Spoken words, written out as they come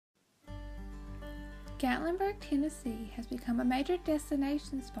Gatlinburg, Tennessee has become a major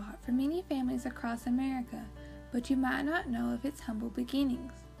destination spot for many families across America, but you might not know of its humble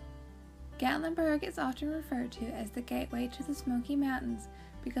beginnings. Gatlinburg is often referred to as the gateway to the Smoky Mountains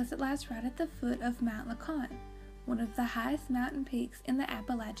because it lies right at the foot of Mount LeConte, one of the highest mountain peaks in the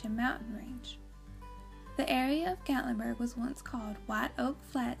Appalachian Mountain Range. The area of Gatlinburg was once called White Oak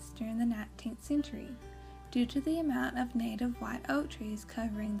Flats during the 19th century, due to the amount of native white oak trees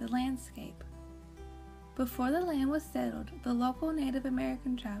covering the landscape. Before the land was settled, the local Native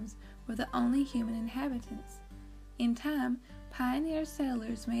American tribes were the only human inhabitants. In time, pioneer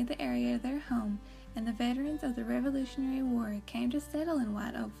settlers made the area their home, and the veterans of the Revolutionary War came to settle in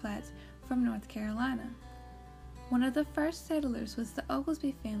White Oak Flats from North Carolina. One of the first settlers was the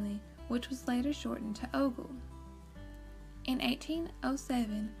Oglesby family, which was later shortened to Ogle. In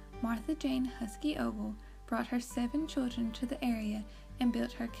 1807, Martha Jane Husky Ogle brought her 7 children to the area and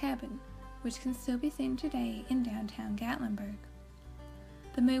built her cabin, which can still be seen today in downtown Gatlinburg.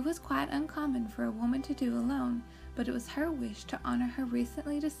 The move was quite uncommon for a woman to do alone, but it was her wish to honor her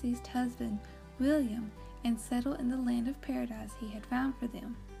recently deceased husband, William, and settle in the land of paradise he had found for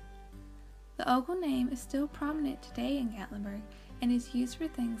them. The Ogle name is still prominent today in Gatlinburg and is used for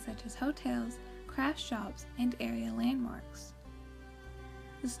things such as hotels, craft shops, and area landmarks.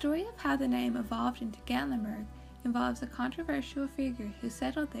 The story of how the name evolved into Gatlinburg involves a controversial figure who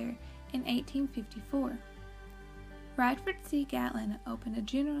settled there in 1854. Radford C. Gatlin opened a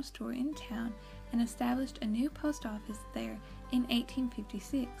general store in town and established a new post office there in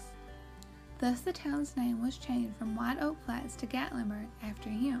 1856. Thus the town's name was changed from White Oak Flats to Gatlinburg after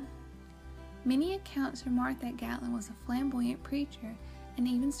him. Many accounts remark that Gatlin was a flamboyant preacher and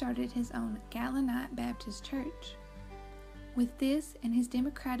even started his own Gatlinite Baptist Church. With this and his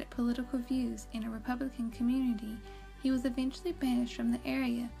democratic political views in a Republican community, he was eventually banished from the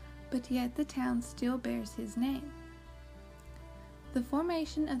area, but yet the town still bears his name. The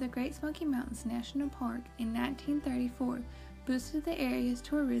formation of the Great Smoky Mountains National Park in 1934 boosted the area's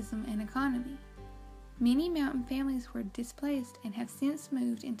tourism and economy. Many mountain families were displaced and have since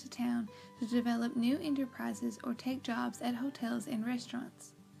moved into town to develop new enterprises or take jobs at hotels and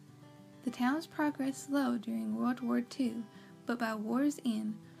restaurants. The town's progress slowed during World War II, but by war's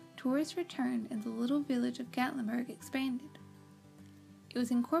end, tourists returned and the little village of Gatlinburg expanded. It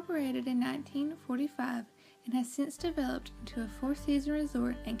was incorporated in 1945 and has since developed into a 4-season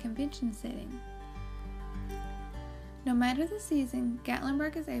resort and convention setting. No matter the season,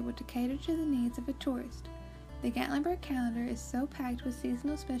 Gatlinburg is able to cater to the needs of a tourist. The Gatlinburg calendar is so packed with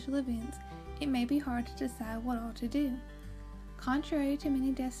seasonal special events, it may be hard to decide what all to do. Contrary to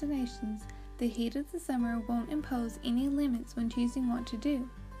many destinations, the heat of the summer won't impose any limits when choosing what to do.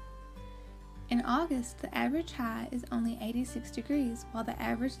 In August, the average high is only 86 degrees, while the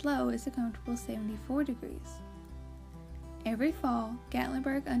average low is a comfortable 74 degrees. Every fall,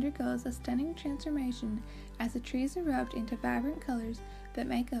 Gatlinburg undergoes a stunning transformation as the trees erupt into vibrant colors that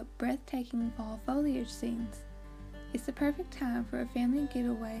make up breathtaking fall foliage scenes. It's the perfect time for a family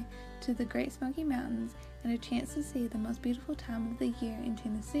getaway to the Great Smoky Mountains and a chance to see the most beautiful time of the year in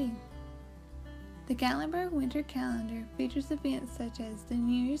Tennessee. The Gatlinburg Winter Calendar features events such as the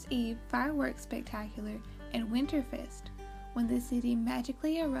New Year's Eve Fireworks Spectacular and Winterfest, when the city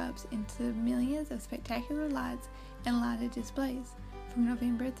magically erupts into millions of spectacular lights and lighted displays from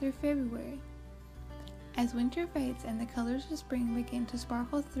November through February. As winter fades and the colors of spring begin to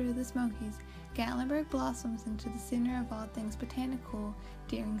sparkle through the Smokies, Gatlinburg blossoms into the center of all things botanical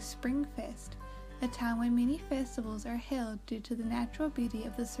during Springfest, a time when many festivals are held due to the natural beauty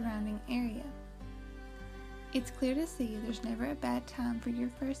of the surrounding area. It's clear to see there's never a bad time for your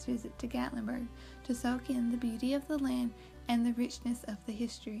first visit to Gatlinburg to soak in the beauty of the land and the richness of the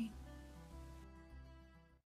history.